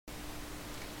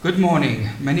Good morning,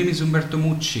 my name is Umberto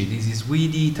Mucci. This is We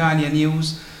the Italian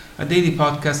News, a daily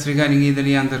podcast regarding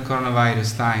Italy under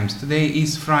coronavirus times. Today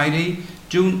is Friday,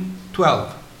 June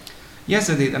 12.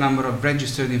 Yesterday, the number of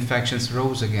registered infections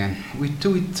rose again, with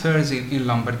 2/3 in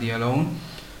Lombardy alone.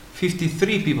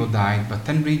 53 people died, but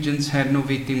 10 regions had no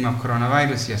victim of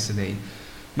coronavirus yesterday.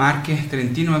 Marche,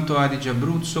 Trentino Alto Adige,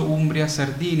 Abruzzo, Umbria,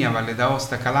 Sardinia, Valle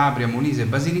d'Aosta, Calabria, Molise,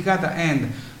 Basilicata,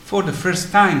 and for the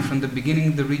first time from the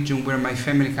beginning the region where my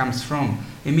family comes from,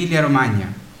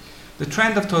 Emilia-Romagna. The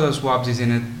trend of total swabs is in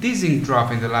a dizzying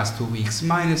drop in the last 2 weeks,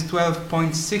 minus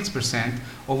 12.6%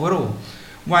 overall.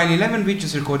 While 11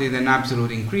 regions recorded an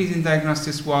absolute increase in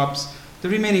diagnostic swabs, the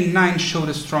remaining 9 showed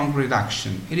a strong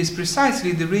reduction. It is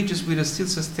precisely the regions with a still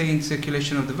sustained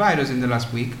circulation of the virus in the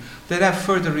last week that have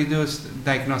further reduced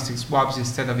diagnostic swabs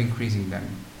instead of increasing them.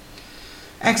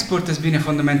 Export has been a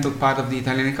fundamental part of the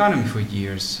Italian economy for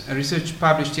years. A research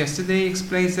published yesterday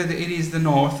explains that it is the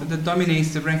North that dominates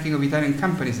the ranking of Italian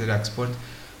companies that export,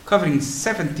 covering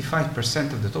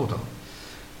 75% of the total.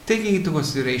 Taking into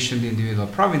consideration the individual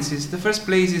provinces, the first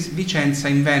place is Vicenza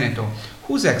in Veneto,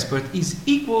 whose export is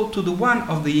equal to the one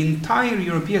of the entire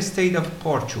European state of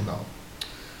Portugal,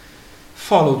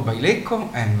 followed by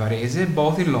Lecco and Varese,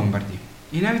 both in Lombardy.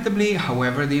 Inevitably,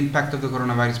 however, the impact of the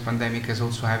coronavirus pandemic has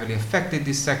also heavily affected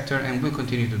this sector and will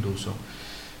continue to do so.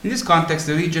 In this context,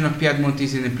 the region of Piedmont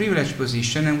is in a privileged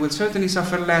position and will certainly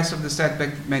suffer less of the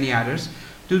setback than many others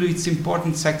due to its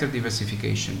important sector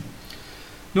diversification.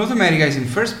 North America is in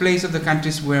first place of the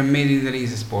countries where made in Italy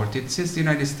is exported, since the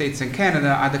United States and Canada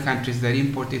are the countries that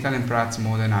import Italian products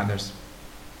more than others.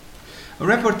 A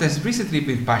report has recently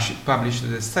been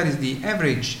published that studies the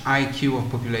average IQ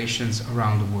of populations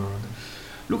around the world.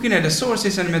 Looking at the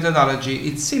sources and methodology,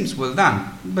 it seems well done,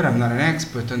 but I'm not an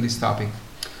expert on this topic.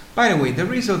 By the way, the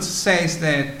results says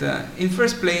that in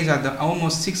first place are the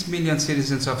almost 6 million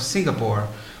citizens of Singapore,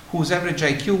 whose average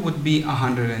IQ would be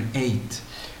 108.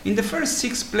 In the first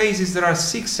 6 places there are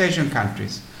 6 Asian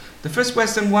countries. The first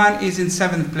Western one is in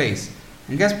 7th place.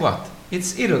 And guess what?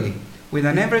 It's Italy, with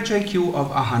an average IQ of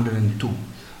 102.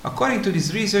 According to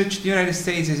this research, the United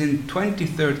States is in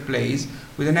 23rd place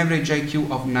with an average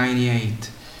IQ of 98.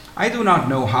 I do not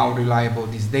know how reliable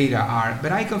these data are,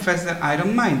 but I confess that I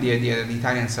don't mind the idea that the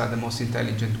Italians are the most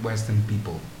intelligent Western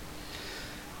people.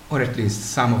 Or at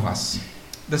least some of us.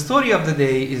 The story of the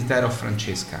day is that of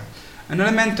Francesca, an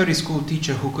elementary school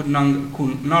teacher who could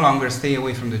no longer stay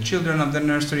away from the children of the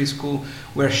nursery school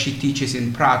where she teaches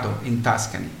in Prato, in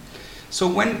Tuscany. So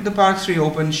when the parks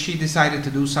reopened, she decided to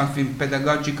do something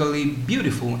pedagogically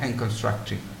beautiful and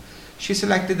constructive. She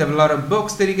selected a lot of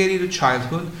books dedicated to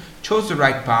childhood, chose the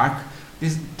right park,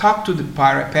 talked to the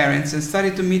parents, and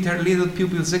started to meet her little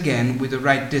pupils again with the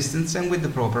right distance and with the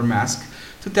proper mask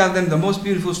to tell them the most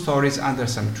beautiful stories under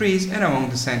some trees and among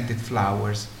the scented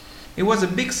flowers. It was a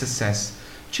big success,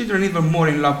 children even more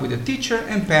in love with the teacher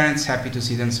and parents happy to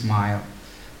see them smile.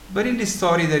 But in this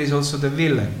story there is also the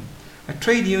villain, a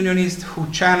trade unionist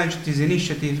who challenged this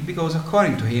initiative because,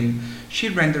 according to him, she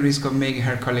ran the risk of making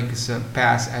her colleagues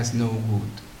pass as no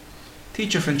good.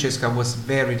 Teacher Francesca was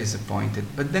very disappointed,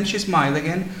 but then she smiled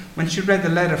again when she read the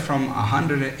letter from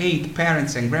 108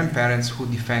 parents and grandparents who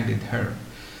defended her.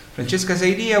 Francesca's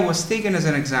idea was taken as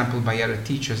an example by other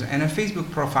teachers, and a Facebook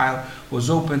profile was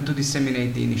opened to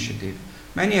disseminate the initiative.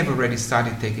 Many have already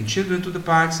started taking children to the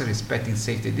parks, respecting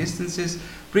safety distances,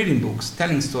 reading books,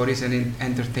 telling stories, and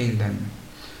entertaining them.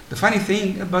 The funny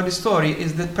thing about the story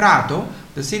is that Prato,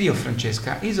 the city of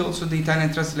Francesca, is also the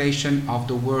Italian translation of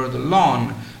the word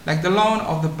lawn, like the lawn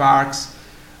of the parks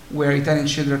where Italian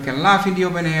children can laugh in the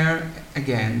open air,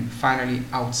 again, finally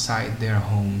outside their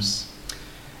homes.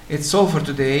 It's all for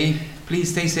today.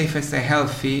 Please stay safe and stay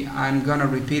healthy. I'm gonna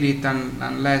repeat it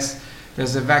unless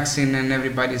there's a vaccine and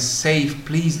everybody's safe.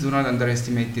 Please do not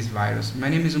underestimate this virus. My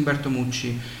name is Umberto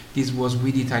Mucci. This was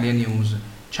We the Italian News.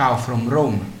 Ciao from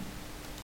Rome.